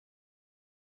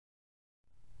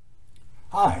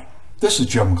Hi, this is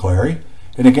Jim Clary,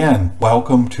 and again,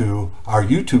 welcome to our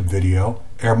YouTube video,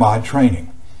 AERMOD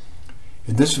Training.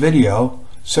 In this video,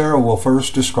 Sarah will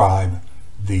first describe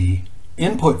the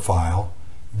input file,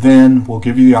 then we'll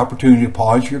give you the opportunity to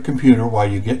pause your computer while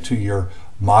you get to your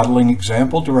modeling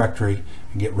example directory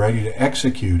and get ready to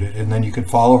execute it, and then you can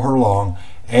follow her along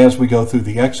as we go through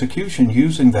the execution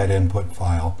using that input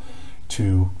file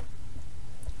to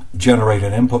generate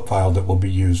an input file that will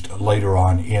be used later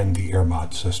on in the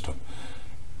AERMOD system.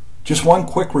 Just one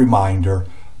quick reminder,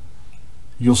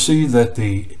 you'll see that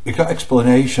the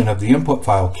explanation of the input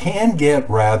file can get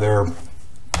rather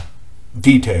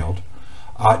detailed.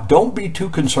 Don't be too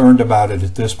concerned about it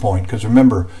at this point, because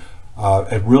remember,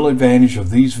 a real advantage of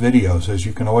these videos is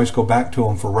you can always go back to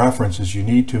them for reference as you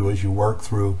need to as you work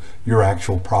through your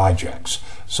actual projects.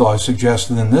 So I suggest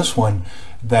that in this one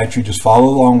that you just follow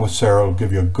along with Sarah. It'll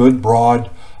give you a good broad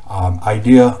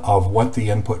idea of what the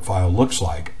input file looks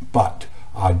like, but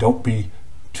don't be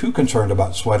too concerned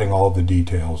about sweating all the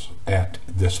details at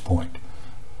this point.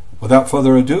 Without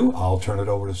further ado, I'll turn it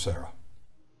over to Sarah.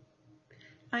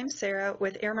 I'm Sarah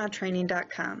with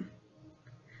aeRMODtraining.com.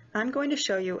 I'm going to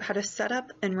show you how to set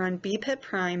up and run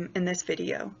BPIPPRM in this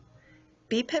video.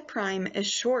 BPIPPRM is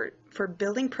short for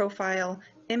Building Profile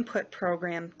Input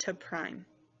Program to Prime.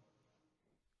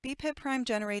 BPIPPRM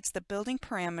generates the building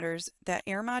parameters that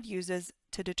AERMOD uses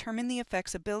to determine the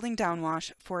effects of building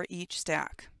downwash for each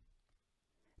stack.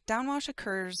 Downwash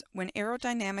occurs when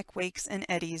aerodynamic wakes and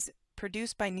eddies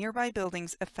produced by nearby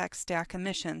buildings affect stack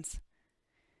emissions.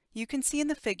 You can see in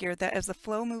the figure that as the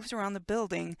flow moves around the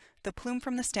building, the plume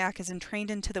from the stack is entrained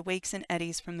into the wakes and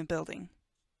eddies from the building.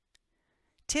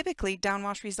 Typically,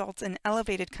 downwash results in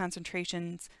elevated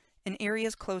concentrations in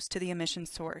areas close to the emission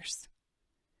source.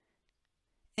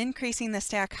 Increasing the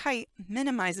stack height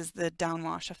minimizes the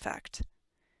downwash effect.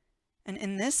 And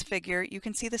in this figure, you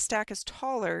can see the stack is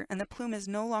taller and the plume is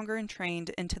no longer entrained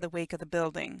into the wake of the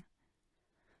building.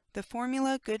 The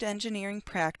formula Good Engineering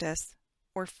Practice,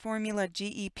 or formula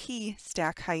GEP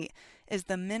stack height, is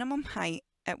the minimum height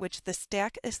at which the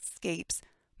stack escapes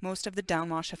most of the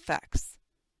downwash effects.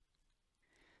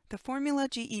 The formula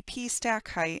GEP stack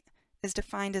height is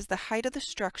defined as the height of the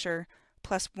structure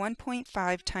plus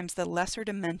 1.5 times the lesser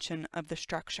dimension of the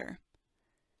structure.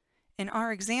 In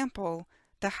our example,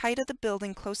 the height of the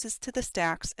building closest to the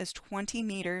stacks is 20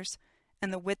 meters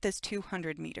and the width is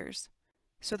 200 meters.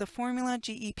 So the formula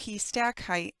GEP stack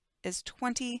height is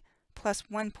 20 plus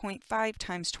 1.5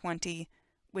 times 20,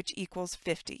 which equals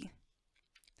 50.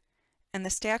 And the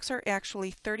stacks are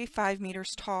actually 35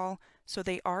 meters tall, so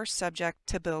they are subject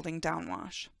to building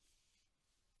downwash.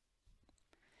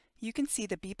 You can see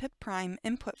the BPIPPRM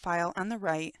input file on the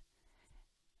right,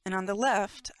 and on the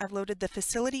left, I've loaded the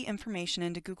facility information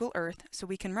into Google Earth so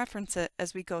we can reference it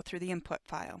as we go through the input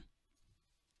file.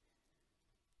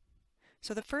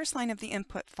 So the first line of the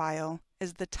input file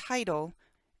is the title,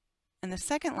 and the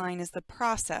second line is the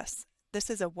process. This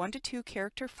is a 1 to 2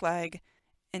 character flag,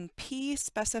 and P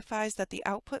specifies that the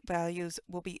output values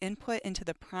will be input into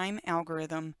the prime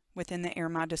algorithm within the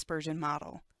AERMOD dispersion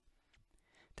model.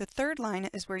 The third line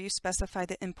is where you specify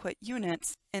the input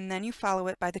units, and then you follow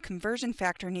it by the conversion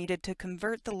factor needed to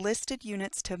convert the listed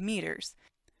units to meters.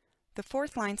 The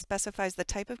fourth line specifies the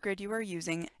type of grid you are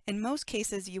using. In most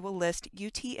cases, you will list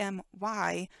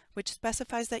UTM-Y, which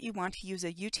specifies that you want to use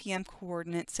a UTM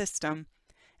coordinate system.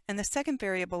 And the second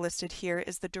variable listed here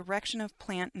is the direction of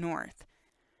plant north.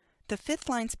 The fifth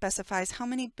line specifies how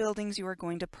many buildings you are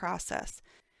going to process.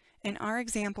 In our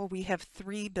example, we have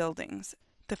 3 buildings.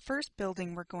 The first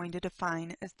building we're going to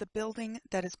define is the building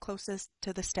that is closest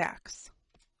to the stacks.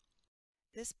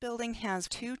 This building has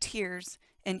 2 tiers,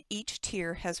 and each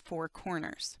tier has 4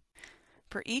 corners.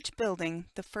 For each building,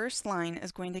 the first line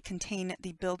is going to contain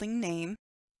the building name,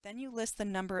 then you list the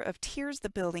number of tiers the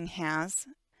building has,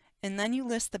 and then you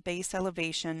list the base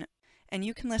elevation, and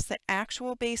you can list the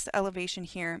actual base elevation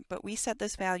here, but we set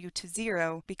this value to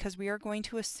 0 because we are going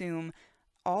to assume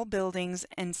all buildings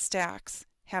and stacks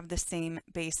have the same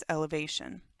base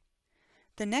elevation.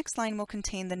 The next line will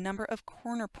contain the number of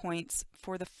corner points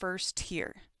for the first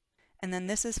tier, and then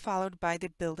this is followed by the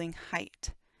building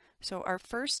height. So our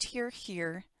first tier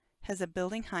here has a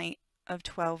building height of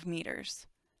 12 meters.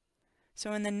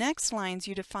 So in the next lines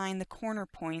you define the corner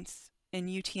points in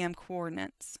UTM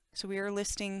coordinates. So we are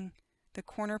listing the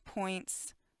corner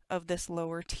points of this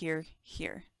lower tier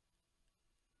here.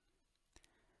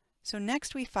 So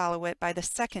next we follow it by the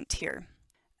second tier.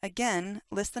 Again,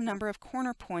 list the number of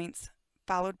corner points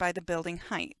followed by the building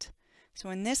height.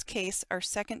 So in this case, our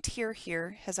second tier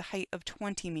here has a height of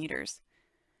 20 meters.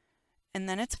 And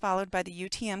then it's followed by the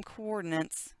UTM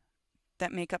coordinates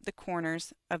that make up the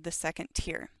corners of the second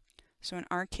tier. So in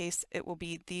our case, it will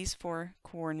be these 4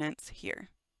 coordinates here.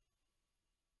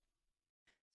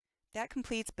 That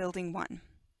completes building 1.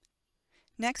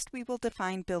 Next, we will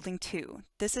define building 2.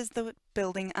 This is the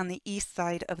building on the east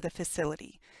side of the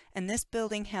facility, and this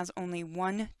building has only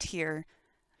 1 tier.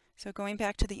 So going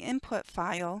back to the input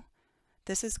file,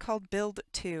 this is called build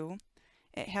 2.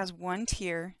 It has 1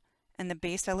 tier, and the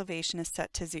base elevation is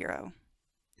set to 0.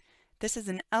 This is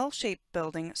an L-shaped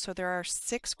building, so there are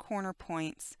 6 corner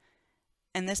points,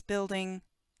 and this building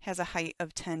has a height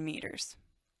of 10 meters.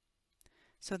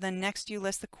 So then next you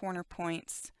list the corner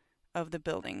points of the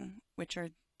building, which are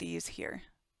these here.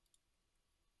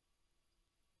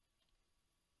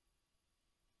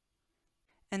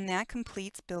 And that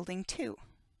completes building 2.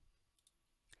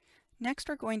 Next,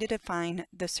 we're going to define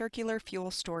the circular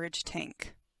fuel storage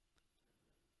tank.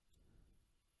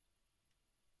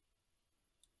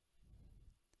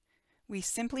 We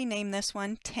simply name this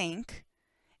one tank,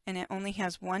 and it only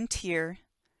has 1 tier,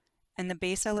 and the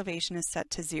base elevation is set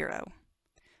to 0.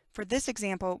 For this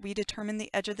example, we determine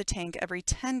the edge of the tank every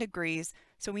 10 degrees,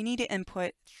 so we need to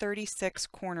input 36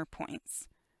 corner points.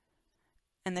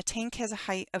 And the tank has a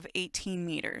height of 18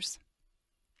 meters.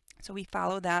 So we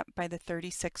follow that by the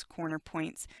 36 corner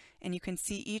points, and you can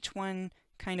see each one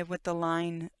kind of with the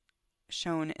line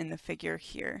shown in the figure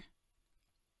here.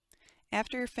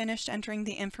 After you're finished entering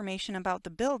the information about the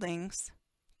buildings,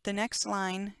 the next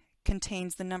line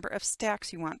contains the number of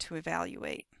stacks you want to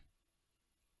evaluate.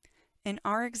 In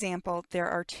our example, there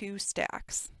are 2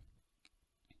 stacks.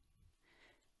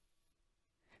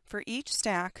 For each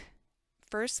stack,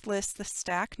 first list the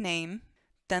stack name,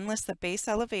 then list the base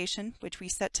elevation, which we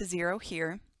set to 0 here,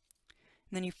 and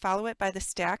then you follow it by the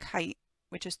stack height,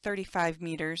 which is 35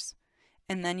 meters,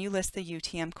 and then you list the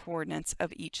UTM coordinates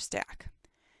of each stack.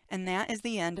 And that is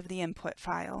the end of the input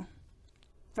file.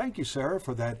 Thank you, Sarah,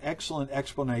 for that excellent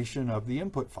explanation of the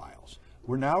input files.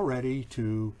 We're now ready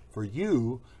for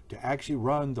you to actually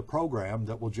run the program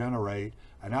that will generate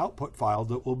an output file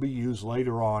that will be used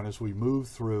later on as we move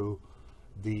through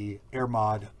the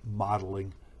AERMOD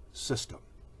modeling system.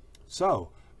 So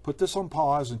put this on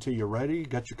pause until you're ready. You've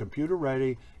got your computer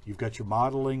ready, you've got your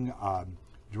modeling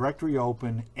directory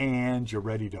open, and you're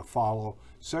ready to follow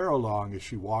Sarah along as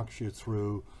she walks you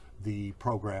through the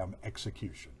program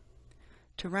execution.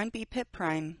 To run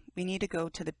BPIPPRM, we need to go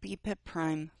to the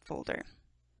BPIPPRM folder.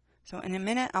 So in a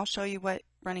minute, I'll show you what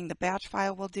running the batch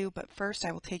file will do, but first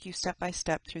I will take you step by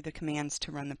step through the commands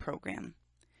to run the program.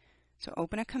 So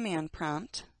open a command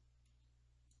prompt.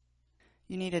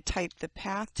 You need to type the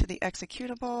path to the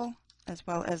executable as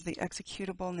well as the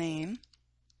executable name.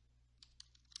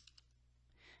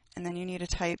 And then you need to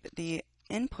type the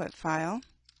input file.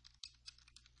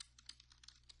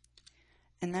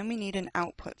 And then we need an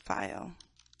output file.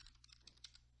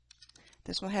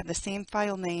 This will have the same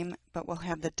file name, but will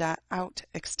have the .out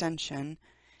extension.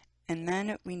 And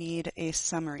then we need a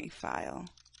summary file.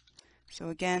 So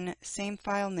again, same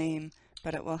file name,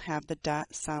 but it will have the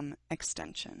 .sum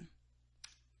extension.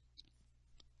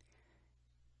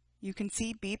 You can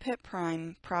see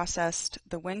BPIPPRM processed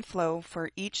the wind flow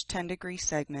for each 10-degree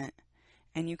segment,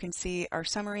 and you can see our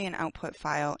summary and output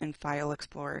file in File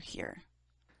Explorer here.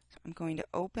 So I'm going to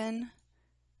open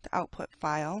the output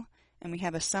file, and we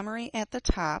have a summary at the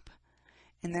top,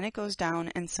 and then it goes down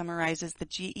and summarizes the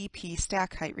GEP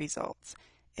stack height results.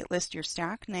 It lists your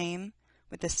stack name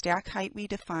with the stack height we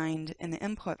defined in the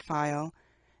input file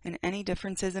and any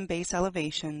differences in base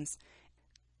elevations.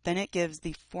 Then it gives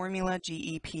the formula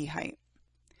GEP height.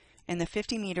 And the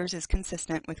 50 meters is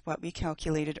consistent with what we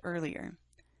calculated earlier.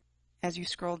 As you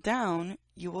scroll down,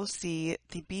 you will see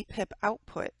the BPIP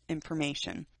output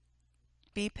information.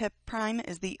 BPIPPRM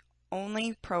is the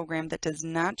only program that does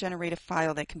not generate a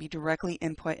file that can be directly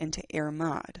input into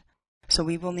AERMOD. So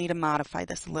we will need to modify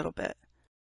this a little bit.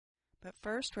 But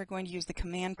first we're going to use the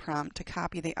command prompt to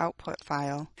copy the output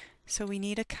file. So we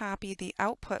need to copy the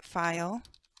output file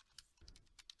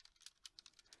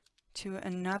to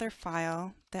another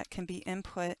file that can be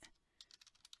input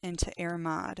into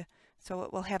AERMOD. So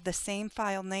it will have the same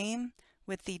file name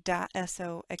with the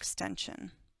 .so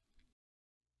extension.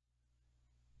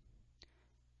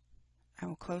 I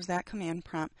will close that command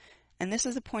prompt. And this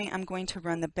is the point I'm going to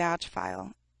run the batch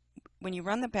file. When you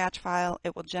run the batch file,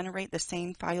 it will generate the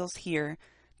same files here.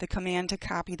 The command to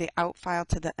copy the out file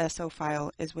to the SO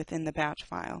file is within the batch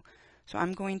file. So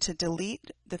I'm going to delete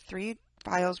the 3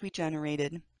 files we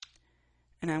generated,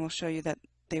 and I will show you that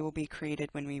they will be created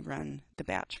when we run the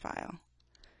batch file.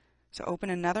 So open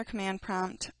another command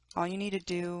prompt. All you need to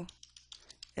do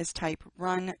is type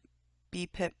run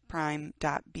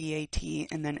BPIPPRM.bat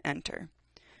and then enter.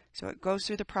 So it goes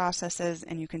through the processes,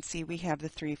 and you can see we have the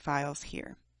 3 files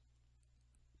here.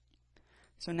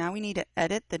 So now we need to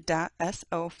edit the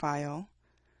 .so file.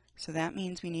 So that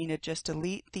means we need to just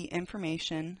delete the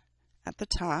information at the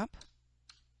top.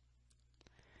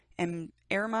 And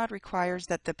AERMOD requires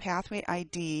that the pathway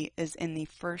ID is in the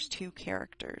first 2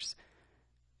 characters.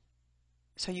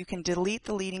 So you can delete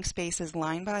the leading spaces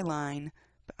line by line,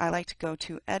 but I like to go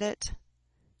to Edit,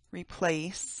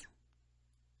 Replace,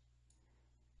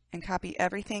 and copy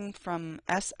everything from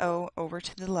SO over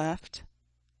to the left,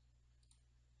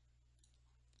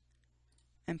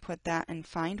 and put that in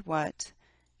Find What,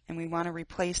 and we want to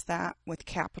replace that with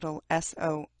capital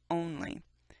SO only,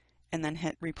 and then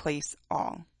hit Replace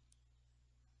All.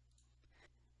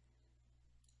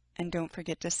 And don't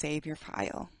forget to save your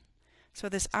file. So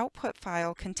this output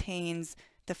file contains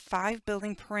the 5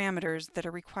 building parameters that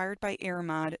are required by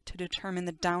AERMOD to determine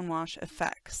the downwash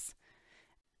effects.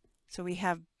 So we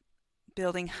have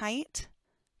building height,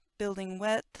 building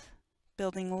width,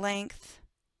 building length,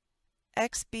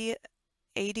 XB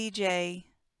ADJ,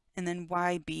 and then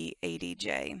YB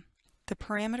ADJ. The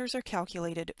parameters are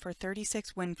calculated for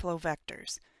 36 wind flow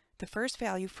vectors. The first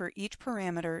value for each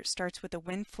parameter starts with a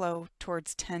wind flow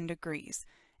towards 10 degrees,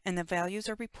 and the values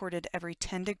are reported every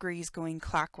 10 degrees going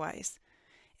clockwise.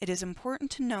 It is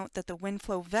important to note that the wind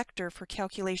flow vector for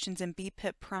calculations in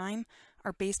BPIPPRM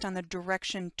are based on the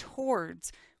direction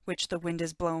towards which the wind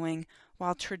is blowing,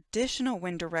 while traditional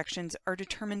wind directions are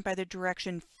determined by the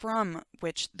direction from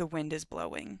which the wind is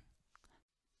blowing.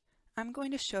 I'm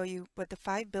going to show you what the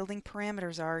 5 building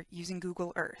parameters are using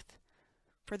Google Earth.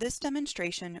 For this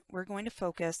demonstration, we're going to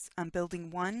focus on building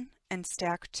 1 and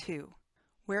stack 2.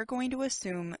 We're going to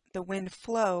assume the wind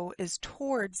flow is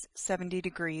towards 70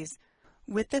 degrees.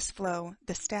 With this flow,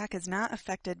 the stack is not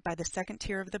affected by the second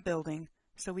tier of the building,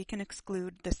 so we can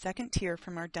exclude the second tier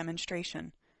from our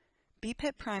demonstration.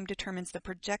 BPIPPRM determines the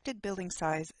projected building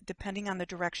size depending on the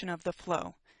direction of the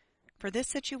flow. For this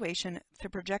situation, the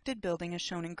projected building is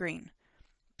shown in green.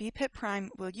 BPIPPRM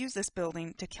will use this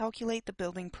building to calculate the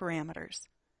building parameters.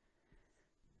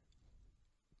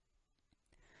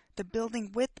 The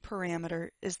building width parameter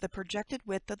is the projected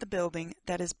width of the building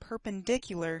that is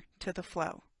perpendicular to the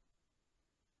flow.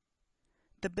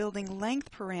 The building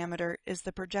length parameter is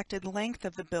the projected length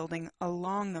of the building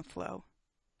along the flow.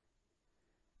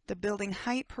 The building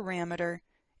height parameter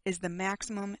is the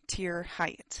maximum tier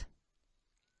height.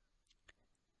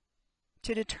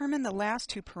 To determine the last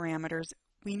 2 parameters,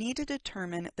 we need to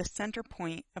determine the center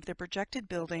point of the projected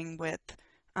building width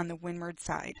on the windward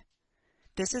side.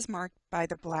 This is marked by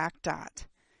the black dot,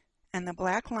 and the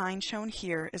black line shown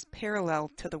here is parallel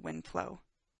to the wind flow.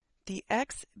 The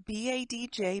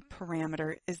XBADJ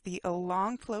parameter is the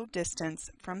along flow distance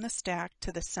from the stack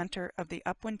to the center of the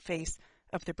upwind face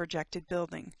of the projected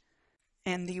building,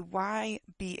 and the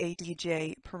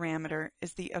YBADJ parameter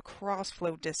is the across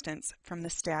flow distance from the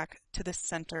stack to the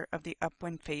center of the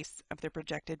upwind face of the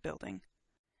projected building.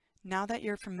 Now that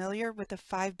you're familiar with the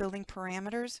 5 building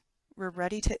parameters, we're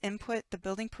ready to input the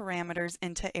building parameters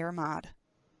into AERMOD.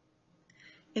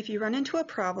 If you run into a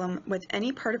problem with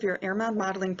any part of your AERMOD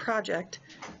modeling project,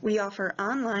 we offer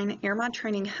online AERMOD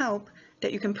training help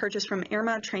that you can purchase from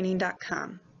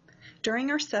aermodtraining.com.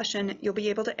 During our session, you'll be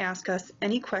able to ask us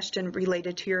any question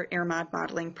related to your AERMOD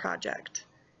modeling project.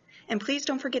 And please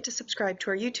don't forget to subscribe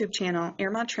to our YouTube channel,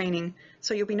 AERMOD Training,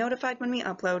 so you'll be notified when we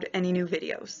upload any new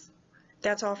videos.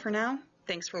 That's all for now.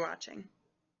 Thanks for watching.